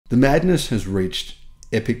The madness has reached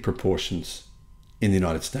epic proportions in the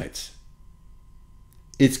United States.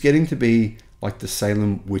 It's getting to be like the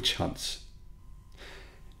Salem witch hunts.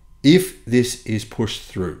 If this is pushed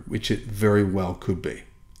through, which it very well could be,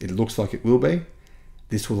 it looks like it will be,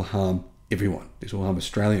 this will harm everyone. This will harm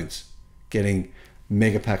Australians getting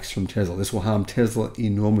mega packs from Tesla. This will harm Tesla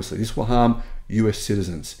enormously. This will harm US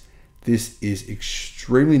citizens. This is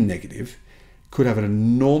extremely negative, could have an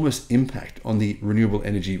enormous impact on the renewable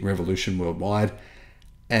energy revolution worldwide.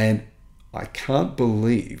 And I can't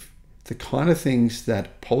believe the kind of things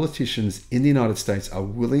that politicians in the United States are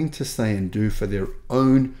willing to say and do for their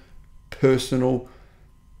own personal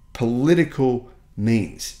political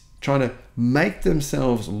means, trying to make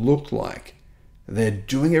themselves look like they're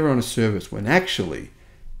doing everyone a service when actually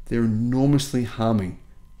they're enormously harming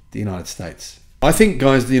the United States. I think,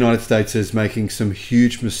 guys, the United States is making some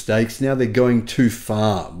huge mistakes. Now they're going too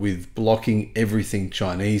far with blocking everything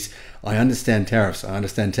Chinese. I understand tariffs, I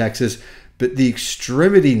understand taxes, but the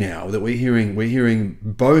extremity now that we're hearing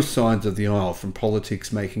both sides of the aisle from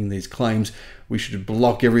politics making these claims, we should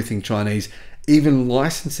block everything Chinese, even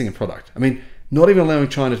licensing a product. I mean, not even allowing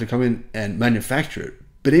China to come in and manufacture it,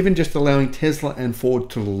 but even just allowing Tesla and Ford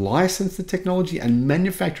to license the technology and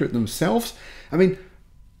manufacture it themselves. I mean,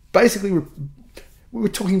 basically, we're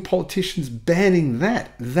talking politicians banning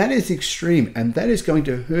that. That is extreme, and that is going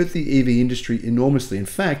to hurt the EV industry enormously. In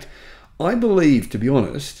fact, I believe, to be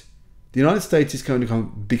honest, the United States is going to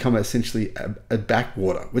become essentially a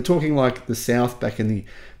backwater. We're talking like the South back in the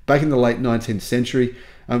late 19th century.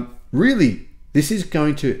 Really, this is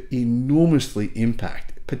going to enormously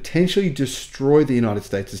impact, potentially destroy the United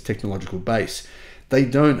States' technological base. They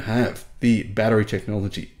don't have the battery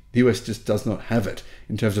technology. The US just does not have it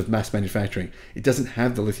in terms of mass manufacturing. It doesn't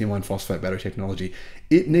have the lithium iron phosphate battery technology.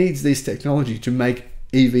 It needs this technology to make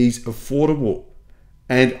EVs affordable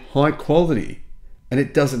and high quality, and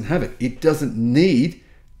it doesn't have it. It doesn't need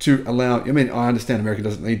to allow, I mean, I understand America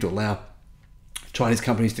doesn't need to allow Chinese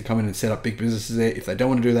companies to come in and set up big businesses there. If they don't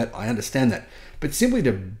want to do that, I understand that. But simply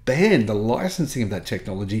to ban the licensing of that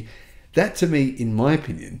technology, that to me, in my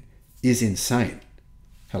opinion, is insane.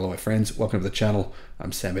 Hello, my friends. Welcome to the channel.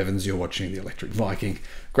 I'm Sam Evans. You're watching the Electric Viking.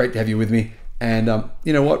 Great to have you with me. And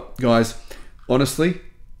you know what, guys? Honestly,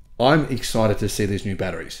 I'm excited to see these new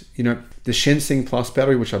batteries. You know, the Shenxing Plus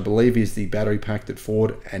battery, which I believe is the battery pack that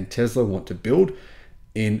Ford and Tesla want to build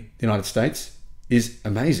in the United States, is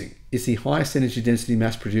amazing. It's the highest energy density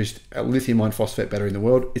mass-produced lithium iron phosphate battery in the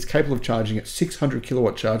world. It's capable of charging at 600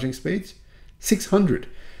 kilowatt charging speeds. 600.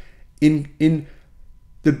 In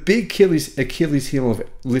the big Achilles heel of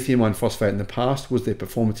lithium iron phosphate in the past was their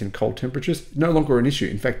performance in cold temperatures. No longer an issue.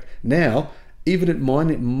 In fact, now, even at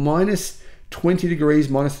minus 20 degrees,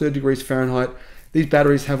 minus 30 degrees Fahrenheit, these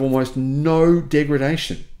batteries have almost no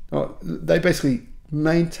degradation. They basically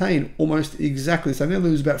maintain almost exactly the same. They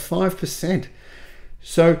lose about 5%.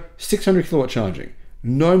 So 600 kilowatt charging,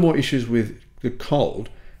 no more issues with the cold.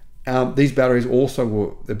 These batteries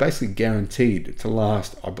also they're basically guaranteed to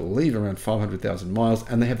last, I believe, around 500,000 miles,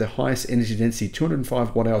 and they have the highest energy density,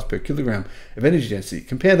 205 watt hours per kilogram of energy density.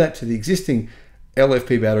 Compare that to the existing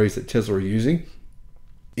LFP batteries that Tesla are using.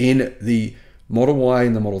 In the Model Y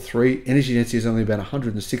and the Model 3, energy density is only about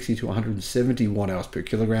 160 to 170 watt hours per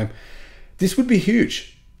kilogram. This would be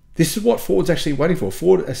huge. This is what Ford's actually waiting for.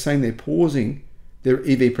 Ford are saying they're pausing their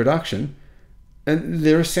EV production, and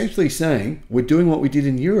they're essentially saying, we're doing what we did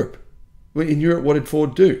in Europe. In Europe, what did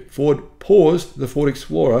Ford do? Ford paused the Ford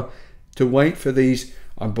Explorer to wait for these,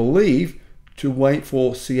 I believe, to wait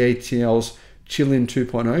for CATL's Chill-In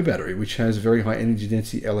 2.0 battery, which has very high energy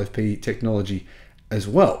density LFP technology as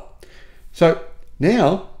well. So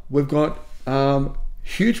now we've got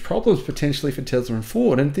huge problems potentially for Tesla and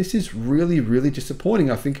Ford, and this is really, really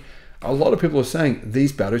disappointing. I think a lot of people are saying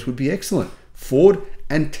these batteries would be excellent. Ford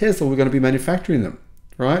and Tesla were going to be manufacturing them,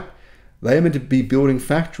 right? They are meant to be building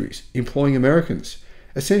factories, employing Americans.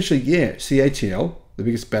 Essentially, yeah, CATL, the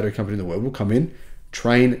biggest battery company in the world, will come in,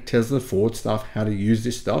 train Tesla, Ford staff how to use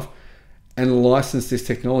this stuff, and license this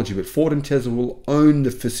technology. But Ford and Tesla will own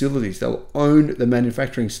the facilities. They'll own the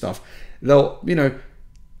manufacturing stuff. They'll, you know,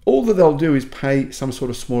 all that they'll do is pay some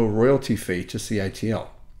sort of small royalty fee to CATL.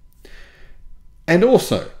 And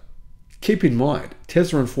also, keep in mind,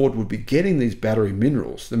 Tesla and Ford would be getting these battery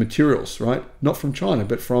minerals, the materials, right? Not from China,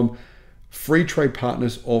 but from free trade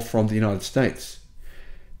partners or from the United States.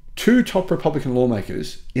 Two top Republican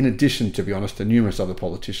lawmakers, in addition, to be honest, to numerous other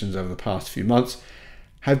politicians over the past few months,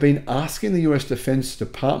 have been asking the US Defense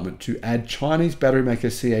Department to add Chinese battery maker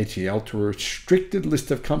CATL to a restricted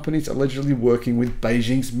list of companies allegedly working with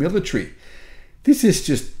Beijing's military. This is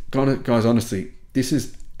just, guys, honestly, this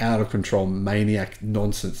is out of control maniac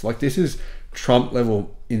nonsense. Like, this is Trump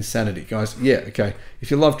level insanity, guys. Yeah, okay.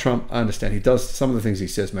 If you love Trump, I understand. He does, some of the things he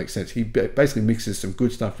says make sense. He basically mixes some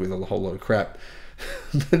good stuff with a whole lot of crap.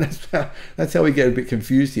 But that's how we get a bit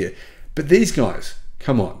confused here. But these guys,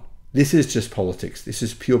 come on. This is just politics. This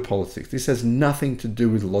is pure politics. This has nothing to do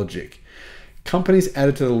with logic. Companies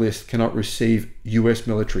added to the list cannot receive US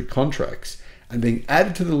military contracts, and being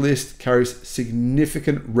added to the list carries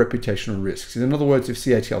significant reputational risks. In other words, if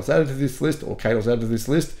CATL is added to this list or CATL is added to this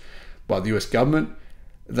list by the US government,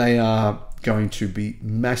 they are going to be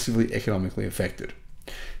massively economically affected.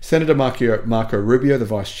 Senator Marco Rubio, the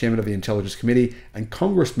Vice Chairman of the Intelligence Committee, and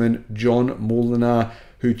Congressman John Molinar,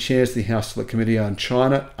 who chairs the House Select Committee on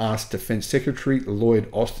China, asked Defense Secretary Lloyd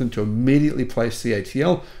Austin to immediately place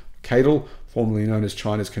CATL, formerly known as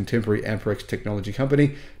China's contemporary Amperex technology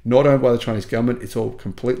company, not owned by the Chinese government. It's all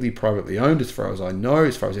completely privately owned, as far as I know,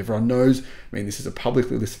 as far as everyone knows. I mean, this is a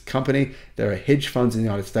publicly listed company. There are hedge funds in the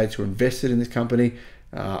United States who are invested in this company.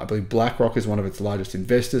 I believe BlackRock is one of its largest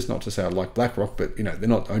investors. Not to say I like BlackRock, but they're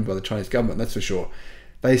not owned by the Chinese government, that's for sure.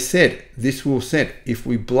 They said this will send, if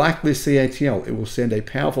we blacklist CATL, it will send a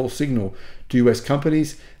powerful signal to US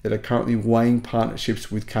companies that are currently weighing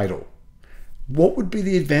partnerships with CATL. What would be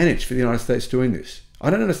the advantage for the United States doing this? I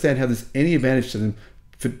don't understand how there's any advantage to them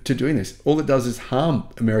to doing this. All it does is harm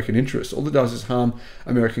American interests. All it does is harm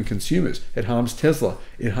American consumers. It harms Tesla.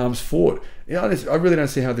 It harms Ford. I really don't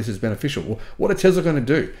see how this is beneficial. Well, what are Tesla going to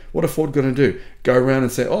do? What are Ford going to do? Go around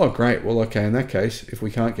and say, oh, great. Well, okay, in that case, if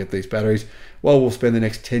we can't get these batteries, well, we'll spend the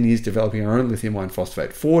next 10 years developing our own lithium iron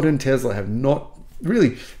phosphate. Ford and Tesla have not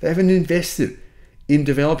really, they haven't invested in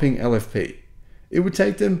developing LFP. It would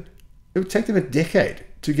take them a decade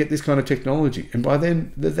to get this kind of technology. And by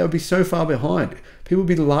then, they'll be so far behind. People would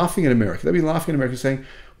be laughing at America. They'll be laughing at America saying,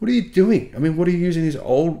 what are you doing? I mean, what are you using these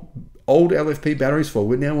old LFP batteries for?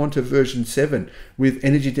 We're now on to version 7 with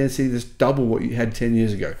energy density that's double what you had 10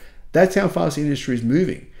 years ago. That's how fast the industry is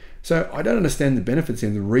moving. So I don't understand the benefits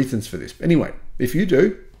and the reasons for this. Anyway, if you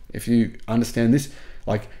do, if you understand this,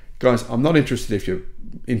 like, guys, I'm not interested if you're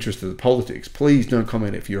interested in politics. Please don't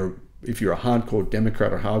comment if you're a hardcore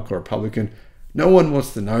Democrat or hardcore Republican. No one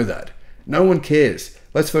wants to know that. No one cares.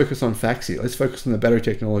 Let's focus on facts here. Let's focus on the battery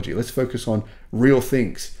technology. Let's focus on real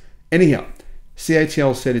things. Anyhow,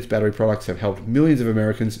 CATL said its battery products have helped millions of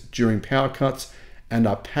Americans during power cuts and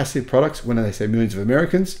are passive products. When they say millions of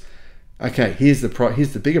Americans, okay, here's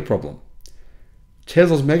the bigger problem.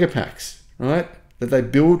 Tesla's Megapacks, right, that they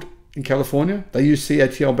build in California, they use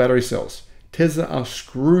CATL battery cells. Tesla are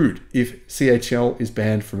screwed if CATL is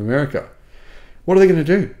banned from America. What are they going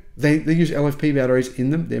to do? They use LFP batteries in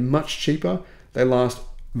them. They're much cheaper. They last a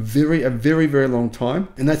very, very long time.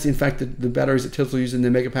 And that's in fact the batteries that Tesla use in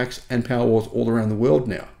their Megapacks and Powerwalls all around the world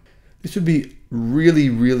now. This would be really,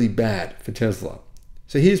 really bad for Tesla.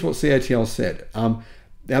 So here's what CATL said. Our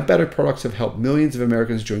battery products have helped millions of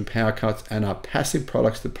Americans during power cuts and are passive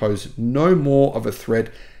products that pose no more of a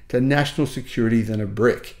threat to national security than a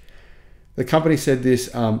brick. The company said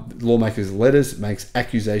this lawmakers' letters makes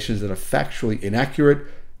accusations that are factually inaccurate,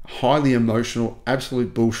 highly emotional,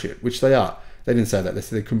 absolute bullshit, which they are. They didn't say that. They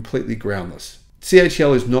said they're completely groundless.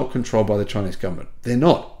 CATL is not controlled by the Chinese government. They're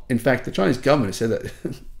not. In fact, the Chinese government has said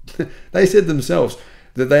that. They said themselves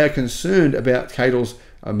that they are concerned about CATL's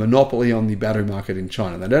monopoly on the battery market in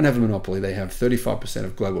China. They don't have a monopoly. They have 35%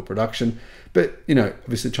 of global production. But,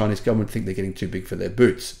 obviously the Chinese government think they're getting too big for their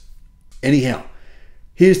boots. Anyhow,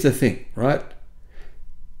 here's the thing, right?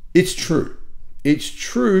 It's true. It's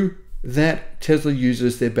true that Tesla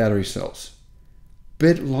uses their battery cells.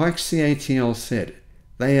 But like CATL said,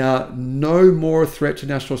 they are no more a threat to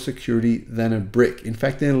national security than a brick. In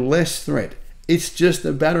fact, they're less threat. It's just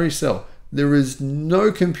a battery cell. There is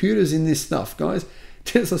no computers in this stuff, guys.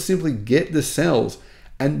 Tesla simply get the cells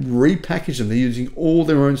and repackage them. They're using all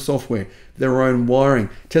their own software, their own wiring.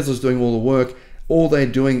 Tesla's doing all the work. All they're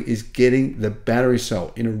doing is getting the battery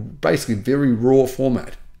cell in a basically very raw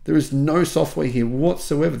format. There is no software here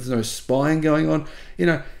whatsoever. There's no spying going on.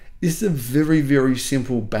 This is a very, very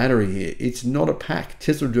simple battery here. It's not a pack.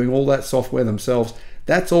 Tesla are doing all that software themselves.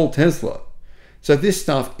 That's all Tesla. So this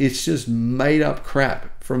stuff, it's just made up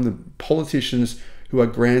crap from the politicians who are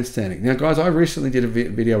grandstanding. Now, guys, I recently did a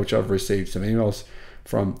video which I've received some emails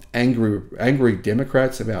from angry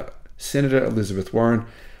Democrats about Senator Elizabeth Warren.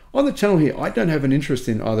 On the channel here, I don't have an interest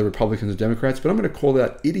in either Republicans or Democrats, but I'm going to call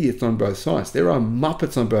out idiots on both sides. There are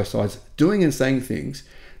muppets on both sides doing and saying things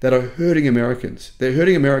that are hurting Americans. They're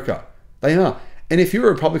hurting America. They are. And if you're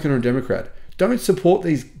a Republican or a Democrat, don't support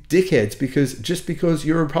these dickheads just because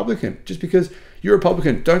you're a Republican, just because You're a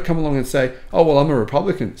Republican. Don't come along and say, oh, well, I'm a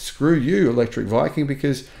Republican. Screw you, Electric Viking,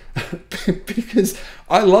 because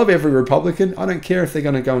I love every Republican. I don't care if they're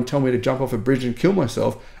going to go and tell me to jump off a bridge and kill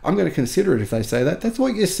myself. I'm going to consider it if they say that. That's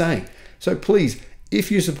what you're saying. So please,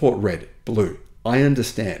 if you support red, blue, I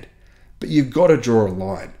understand. But you've got to draw a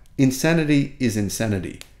line. Insanity is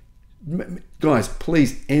insanity. Guys,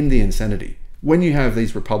 please end the insanity. When you have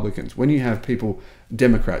these Republicans, when you have people,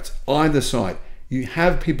 Democrats, either side, you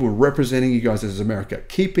have people representing you guys as America.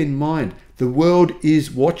 Keep in mind, the world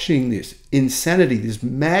is watching this insanity, this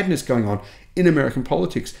madness going on in American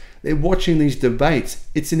politics. They're watching these debates.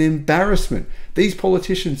 It's an embarrassment. These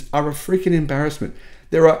politicians are a freaking embarrassment.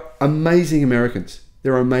 There are amazing Americans.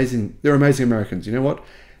 There are amazing Americans. You know what?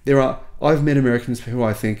 I've met Americans who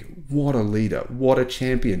I think, what a leader, what a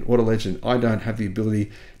champion, what a legend. I don't have the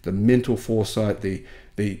ability, the mental foresight, the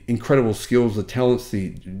incredible skills, the talents, the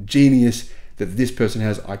genius that this person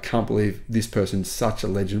has. I can't believe this person's such a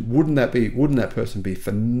legend. Wouldn't that person be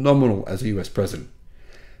phenomenal as a US president?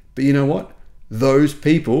 But you know what? Those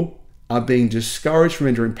people are being discouraged from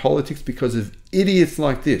entering politics because of idiots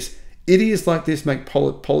like this. Idiots like this make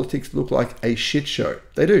politics look like a shit show.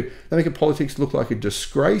 They do. They make politics look like a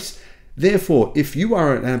disgrace. Therefore, if you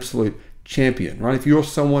are an absolute champion, right? If you're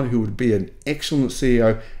someone who would be an excellent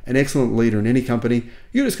CEO, an excellent leader in any company,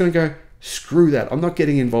 you're just going to go, screw that. I'm not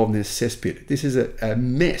getting involved in this cesspit. This is a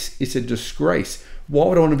mess. It's a disgrace. Why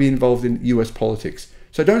would I want to be involved in US politics?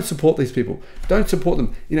 So don't support these people. Don't support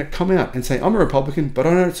them. You know, come out and say, I'm a Republican, but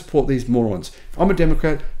I don't support these morons. I'm a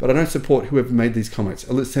Democrat, but I don't support whoever made these comments.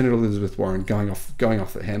 Senator Elizabeth Warren going off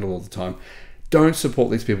the handle all the time. Don't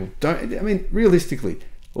support these people. Realistically,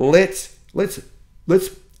 let's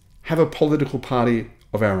have a political party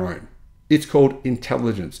of our own. It's called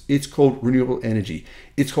intelligence. It's called renewable energy.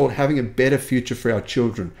 It's called having a better future for our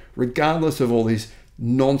children, regardless of all this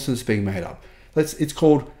nonsense being made up. It's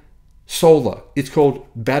called solar. It's called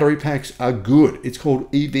battery packs are good. It's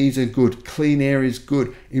called EVs are good. Clean air is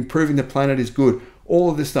good. Improving the planet is good. All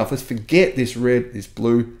of this stuff. Let's forget this red, this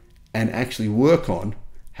blue, and actually work on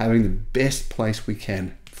having the best place we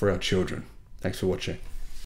can for our children. Thanks for watching.